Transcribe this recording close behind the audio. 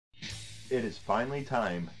It is finally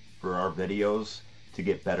time for our videos to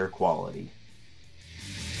get better quality.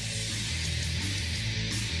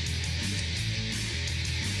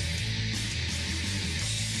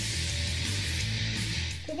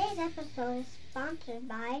 Today's episode is sponsored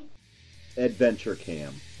by Adventure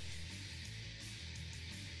Cam.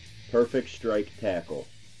 Perfect strike tackle.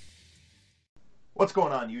 What's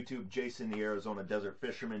going on YouTube? Jason the Arizona Desert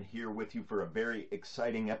Fisherman here with you for a very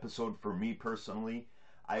exciting episode for me personally.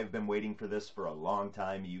 I have been waiting for this for a long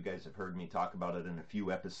time. You guys have heard me talk about it in a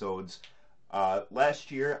few episodes. Last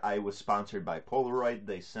year I was sponsored by Polaroid.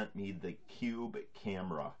 They sent me the Cube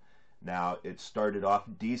camera. Now it started off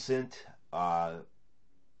decent. The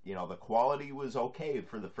quality was okay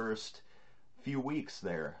for the first few weeks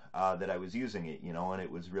there that I was using it, and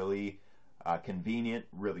it was really convenient,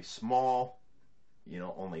 really small,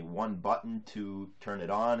 only one button to turn it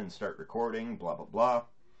on and start recording, blah, blah, blah.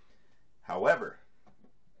 However,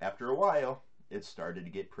 after a while, it started to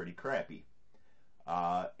get pretty crappy.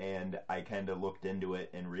 And I kind of looked into it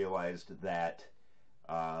and realized that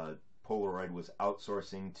Polaroid was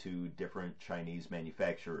outsourcing to different Chinese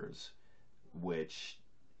manufacturers, which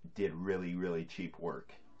did really, really cheap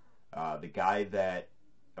work. The guy that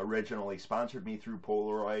originally sponsored me through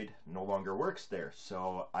Polaroid no longer works there,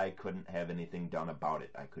 so I couldn't have anything done about it.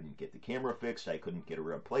 I couldn't get the camera fixed, I couldn't get a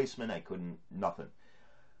replacement, I couldn't, nothing.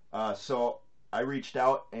 So I reached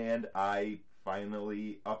out and I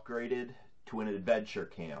finally upgraded to an Adventure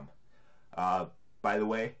Cam. By the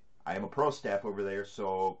way, I am a pro staff over there,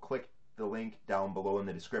 so click the link down below in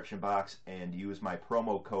the description box and use my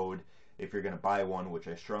promo code if you're going to buy one, which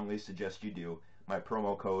I strongly suggest you do. My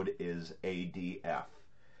promo code is ADF.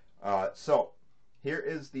 So here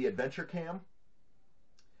is the Adventure Cam.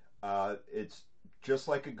 It's just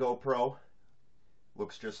like a GoPro.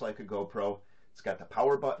 Looks just like a GoPro. It's got the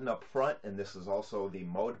power button up front, and this is also the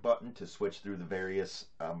mode button to switch through the various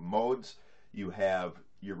modes. You have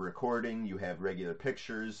your recording, you have regular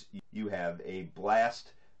pictures, you have a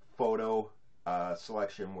blast photo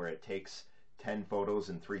selection where it takes 10 photos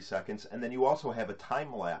in 3 seconds, and then you also have a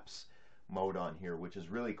time-lapse mode on here, which is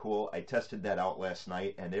really cool. I tested that out last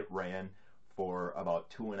night, and it ran for about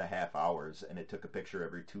 2.5 hours, and it took a picture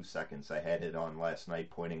every 2 seconds. I had it on last night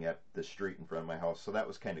pointing at the street in front of my house, so that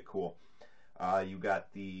was kind of cool. You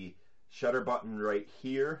got the shutter button right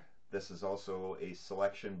here. This is also a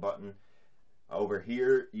selection button. Over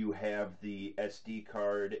here you have the SD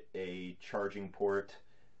card, a charging port,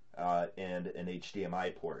 and an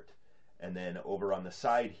HDMI port. And then over on the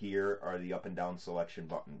side here are the up and down selection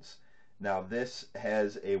buttons. Now this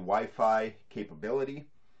has a Wi-Fi capability.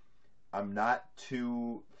 I'm not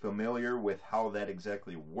too familiar with how that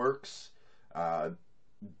exactly works.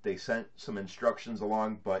 They sent some instructions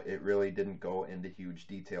along, but it really didn't go into huge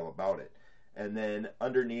detail about it. And then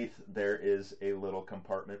underneath there is a little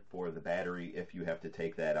compartment for the battery if you have to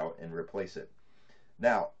take that out and replace it.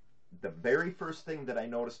 Now, the very first thing that I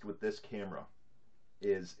noticed with this camera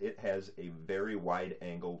is it has a very wide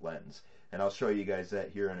angle lens. And I'll show you guys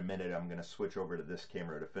that here in a minute. I'm going to switch over to this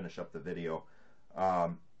camera to finish up the video.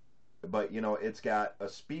 But it's got a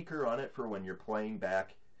speaker on it for when you're playing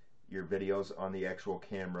back your videos on the actual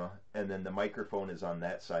camera, and then the microphone is on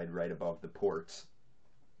that side right above the ports.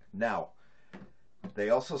 Now, they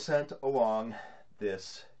also sent along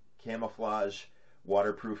this camouflage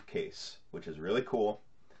waterproof case, which is really cool.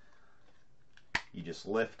 You just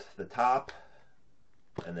lift the top,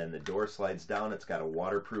 and then the door slides down. It's got a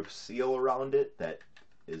waterproof seal around it that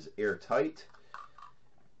is airtight.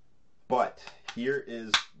 But here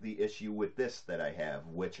is the issue with this that I have,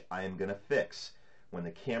 which I am going to fix. When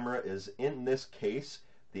the camera is in this case,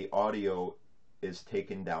 the audio is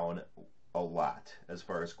taken down a lot as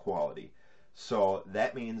far as quality. So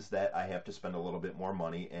that means that I have to spend a little bit more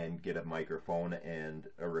money and get a microphone and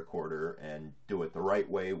a recorder and do it the right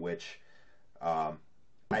way, which I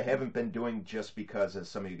haven't been doing just because, as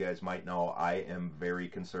some of you guys might know, I am very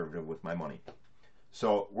conservative with my money.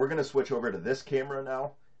 So we're going to switch over to this camera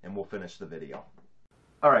now, and we'll finish the video.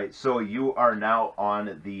 Alright, so you are now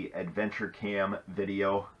on the Adventure Cam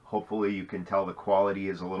video. Hopefully you can tell the quality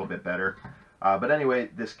is a little bit better. But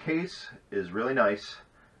anyway, this case is really nice.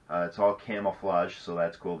 It's all camouflage, so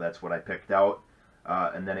that's cool. That's what I picked out.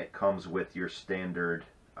 And then it comes with your standard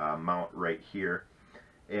mount right here.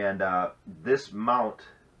 And this mount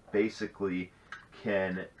basically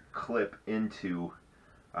can clip into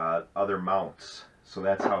other mounts. So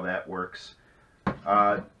that's how that works.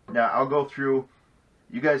 Now I'll go through.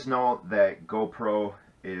 You guys know that GoPro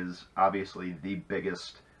is obviously the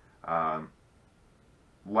biggest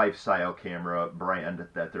lifestyle camera brand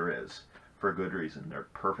that there is, for good reason. They're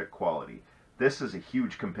perfect quality. this is a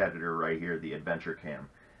huge competitor right here, the Adventure Cam.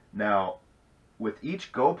 Now, with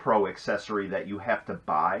each GoPro accessory that you have to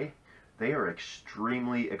buy, they are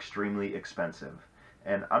extremely, extremely expensive.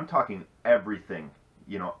 And I'm talking everything.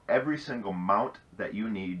 You know, every single mount that you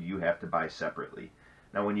need, you have to buy separately.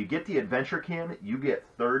 Now, when you get the Adventure Cam, you get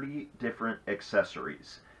 30 different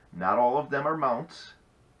accessories. Not all of them are mounts,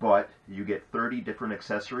 but you get 30 different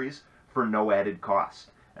accessories for no added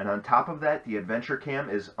cost. And on top of that, the Adventure Cam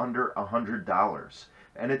is under $100.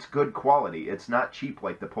 And it's good quality. It's not cheap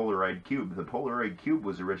like the Polaroid Cube. The Polaroid Cube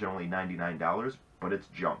was originally $99, but it's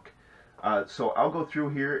junk. So I'll go through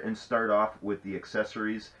here and start off with the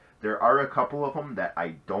accessories. There are a couple of them that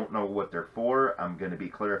I don't know what they're for. I'm going to be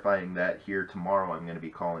clarifying that here tomorrow. I'm going to be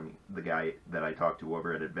calling the guy that I talked to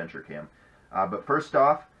over at Adventure Cam. But first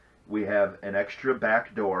off, we have an extra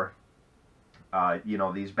back door. You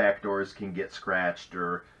know, these back doors can get scratched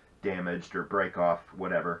or damaged or break off,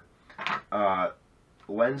 whatever.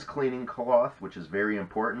 Lens cleaning cloth, which is very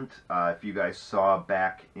important. If you guys saw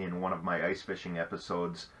back in one of my ice fishing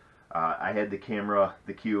episodes, I had the camera,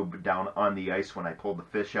 the cube, down on the ice when I pulled the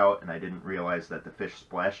fish out, and I didn't realize that the fish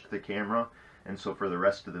splashed the camera, and so for the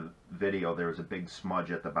rest of the video there was a big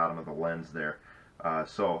smudge at the bottom of the lens there.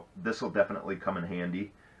 So this will definitely come in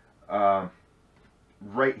handy.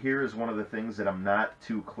 Right here is one of the things that I'm not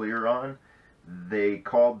too clear on. They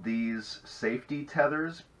called these safety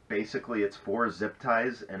tethers. Basically it's 4 zip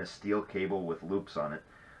ties and a steel cable with loops on it.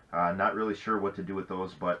 Not really sure what to do with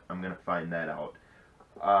those, but I'm going to find that out.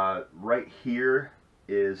 Right here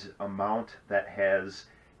is a mount that has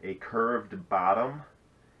a curved bottom,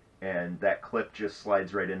 and that clip just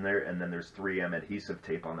slides right in there, and then there's 3M adhesive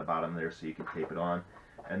tape on the bottom there so you can tape it on.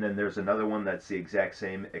 And then there's another one that's the exact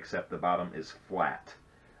same except the bottom is flat.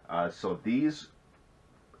 So these,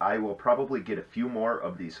 I will probably get a few more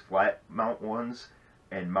of these flat mount ones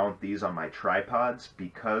and mount these on my tripods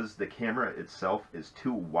because the camera itself is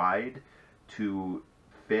too wide to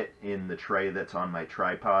fit in the tray that's on my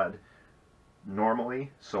tripod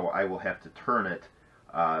normally, so I will have to turn it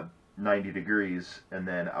 90 degrees and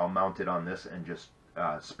then I'll mount it on this and just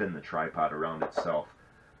spin the tripod around itself.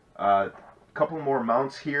 Couple more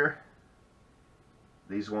mounts here.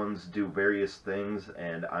 These ones do various things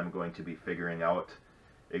and I'm going to be figuring out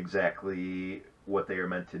exactly what they are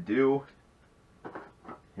meant to do.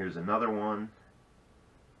 Here's another one.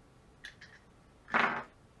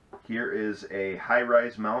 Here is a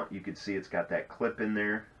high-rise mount. You can see it's got that clip in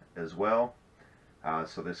there as well.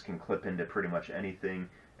 So this can clip into pretty much anything.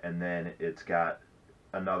 And then it's got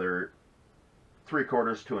another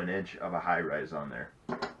 3/4 to an inch of a high-rise on there.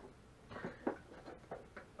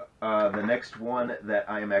 The next one that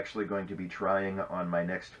I am actually going to be trying on my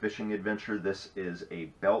next fishing adventure, this is a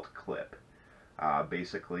belt clip.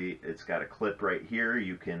 Basically, it's got a clip right here.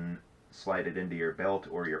 You can slide it into your belt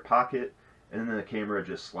or your pocket, and then the camera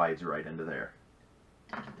just slides right into there.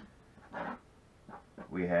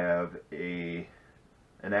 We have an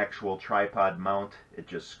actual tripod mount. It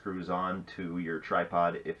just screws on to your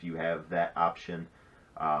tripod if you have that option.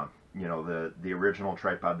 You know, the original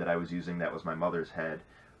tripod that I was using, that was my mother's, had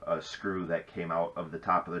a screw that came out of the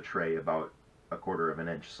top of the tray about 1/4 of an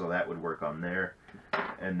inch, so that would work on there.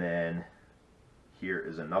 And then here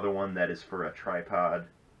is another one that is for a tripod.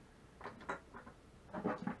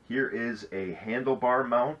 Here is a handlebar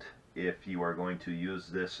mount if you are going to use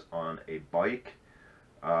this on a bike.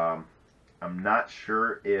 I'm not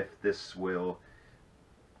sure if this will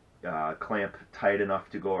clamp tight enough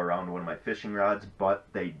to go around one of my fishing rods,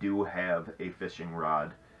 but they do have a fishing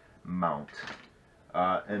rod mount.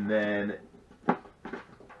 And then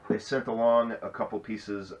they sent along a couple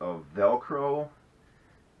pieces of Velcro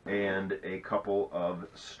and a couple of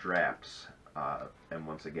straps. And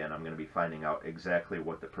once again, I'm going to be finding out exactly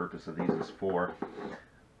what the purpose of these is for.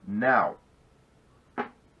 Now,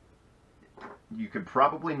 you can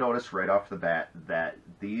probably notice right off the bat that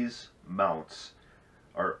these mounts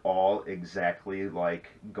are all exactly like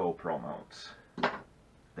GoPro mounts.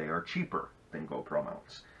 They are cheaper than GoPro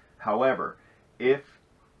mounts. However, if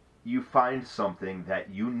you find something that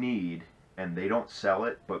you need and they don't sell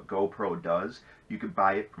it but GoPro does, you can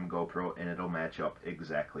buy it from GoPro and it'll match up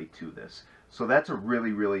exactly to this. So that's a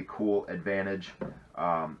really, really cool advantage,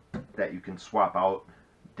 that you can swap out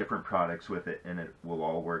different products with it and it will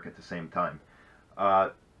all work at the same time.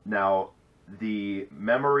 Now, the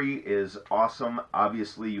memory is awesome.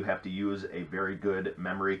 Obviously, you have to use a very good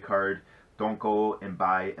memory card. Don't go and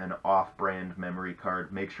buy an off-brand memory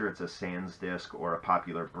card. Make sure it's a SanDisk or a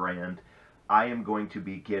popular brand. I am going to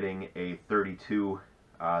be getting a 32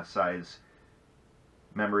 size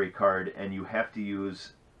memory card, and you have to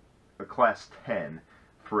use a class 10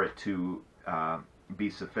 for it to be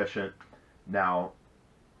sufficient. Now,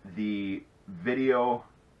 the video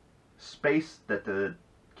space that the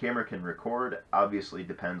camera can record obviously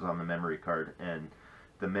depends on the memory card and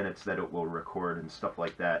the minutes that it will record and stuff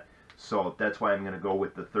like that. So that's why I'm going to go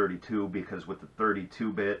with the 32, because with the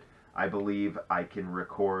 32-bit, I believe I can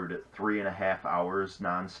record 3.5 hours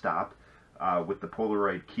non-stop. With the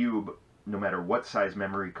Polaroid Cube, no matter what size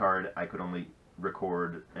memory card, I could only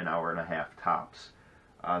record 1.5 hours tops.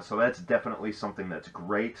 So that's definitely something that's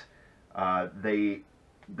great.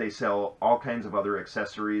 They sell all kinds of other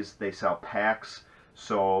accessories. They sell packs.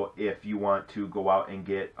 So if you want to go out and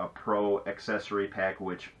get a pro accessory pack,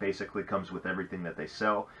 which basically comes with everything that they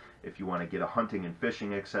sell, if you want to get a hunting and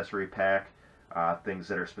fishing accessory pack, things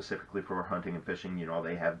that are specifically for hunting and fishing, you know,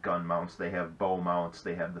 they have gun mounts, they have bow mounts,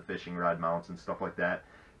 they have the fishing rod mounts and stuff like that.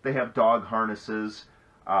 They have dog harnesses,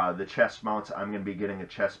 the chest mounts. I'm going to be getting a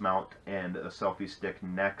chest mount and a selfie stick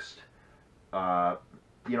next.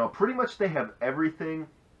 You know, pretty much they have everything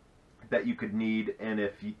that you could need, and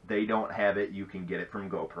if they don't have it, you can get it from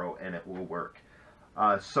GoPro and it will work.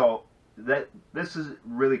 So this is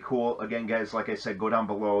really cool. Again, guys, like I said, go down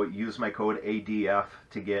below, use my code ADF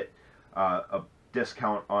to get a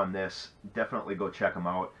discount on this. Definitely go check them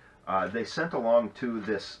out. They sent along to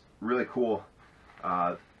this really cool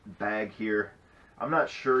bag here. I'm not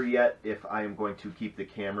sure yet if I am going to keep the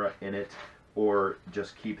camera in it or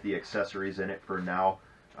just keep the accessories in it for now.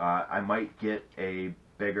 I might get a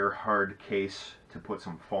bigger hard case to put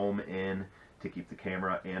some foam in to keep the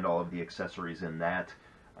camera and all of the accessories in that.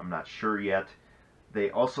 I'm not sure yet.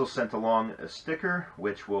 They also sent along a sticker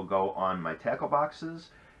which will go on my tackle boxes,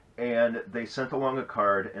 and they sent along a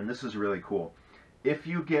card, and this is really cool. If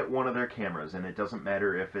you get one of their cameras, and it doesn't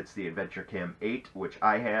matter if it's the Adventure Cam 8, which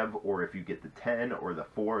I have, or if you get the 10 or the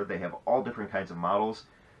 4, they have all different kinds of models.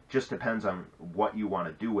 Just depends on what you want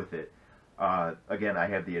to do with it. Again, I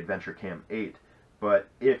have the Adventure Cam 8. But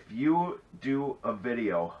if you do a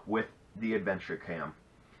video with the Adventure Cam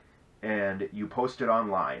and you post it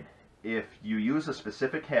online, if you use a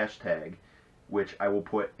specific hashtag, which I will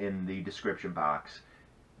put in the description box,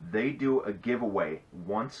 they do a giveaway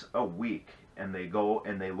once a week, and they go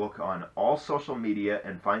and they look on all social media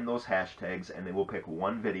and find those hashtags, and they will pick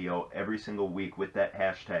one video every single week with that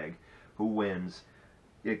hashtag. Who wins?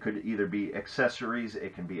 It could either be accessories,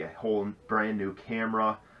 it can be a whole brand new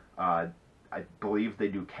camera. I believe they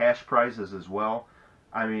do cash prizes as well.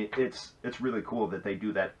 I mean, it's really cool that they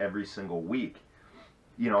do that every single week.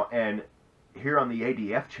 You know, and here on the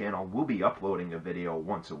ADF channel, we'll be uploading a video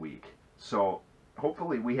once a week. So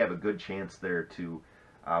hopefully we have a good chance there to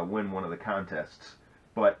win one of the contests.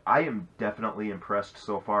 But I am definitely impressed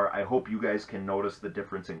so far. I hope you guys can notice the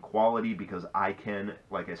difference in quality, because I can.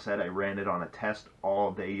 Like I said, I ran it on a test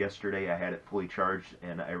all day yesterday. I had it fully charged,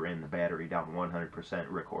 and I ran the battery down 100%,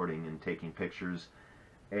 recording and taking pictures.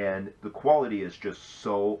 And the quality is just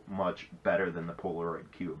so much better than the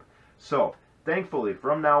Polaroid Cube. So, thankfully,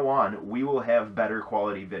 from now on, we will have better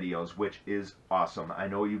quality videos, which is awesome. I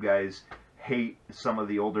know you guys hate some of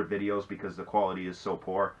the older videos because the quality is so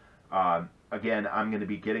poor. Again, I'm going to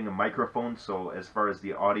be getting a microphone, so as far as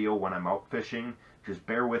the audio when I'm out fishing, just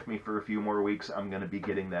bear with me for a few more weeks. I'm going to be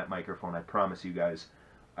getting that microphone, I promise you guys.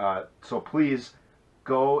 So please,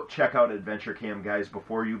 go check out Adventure Cam, guys,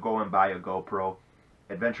 before you go and buy a GoPro.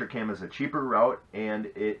 Adventure Cam is a cheaper route, and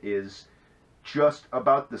it is just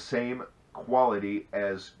about the same quality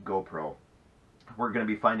as GoPro. We're going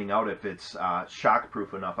to be finding out if it's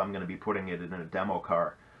shockproof enough. I'm going to be putting it in a demo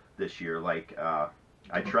car this year, like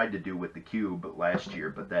I tried to do with the Cube last year,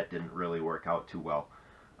 but that didn't really work out too well.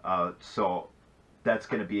 So that's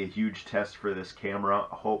going to be a huge test for this camera.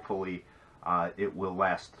 Hopefully it will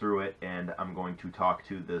last through it, and I'm going to talk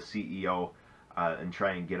to the CEO and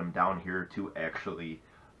try and get him down here to actually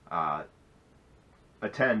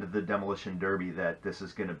attend the demolition derby that this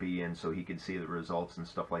is going to be in, so he can see the results and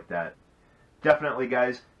stuff like that. Definitely,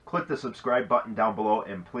 guys, click the subscribe button down below,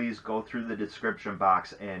 and please go through the description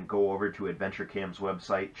box and go over to Adventure Cam's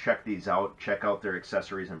website. Check these out. Check out their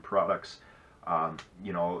accessories and products.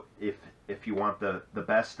 You know, if you want the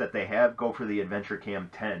best that they have, go for the Adventure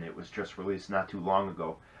Cam 10. It was just released not too long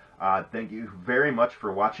ago. Thank you very much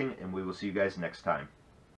for watching, and we will see you guys next time.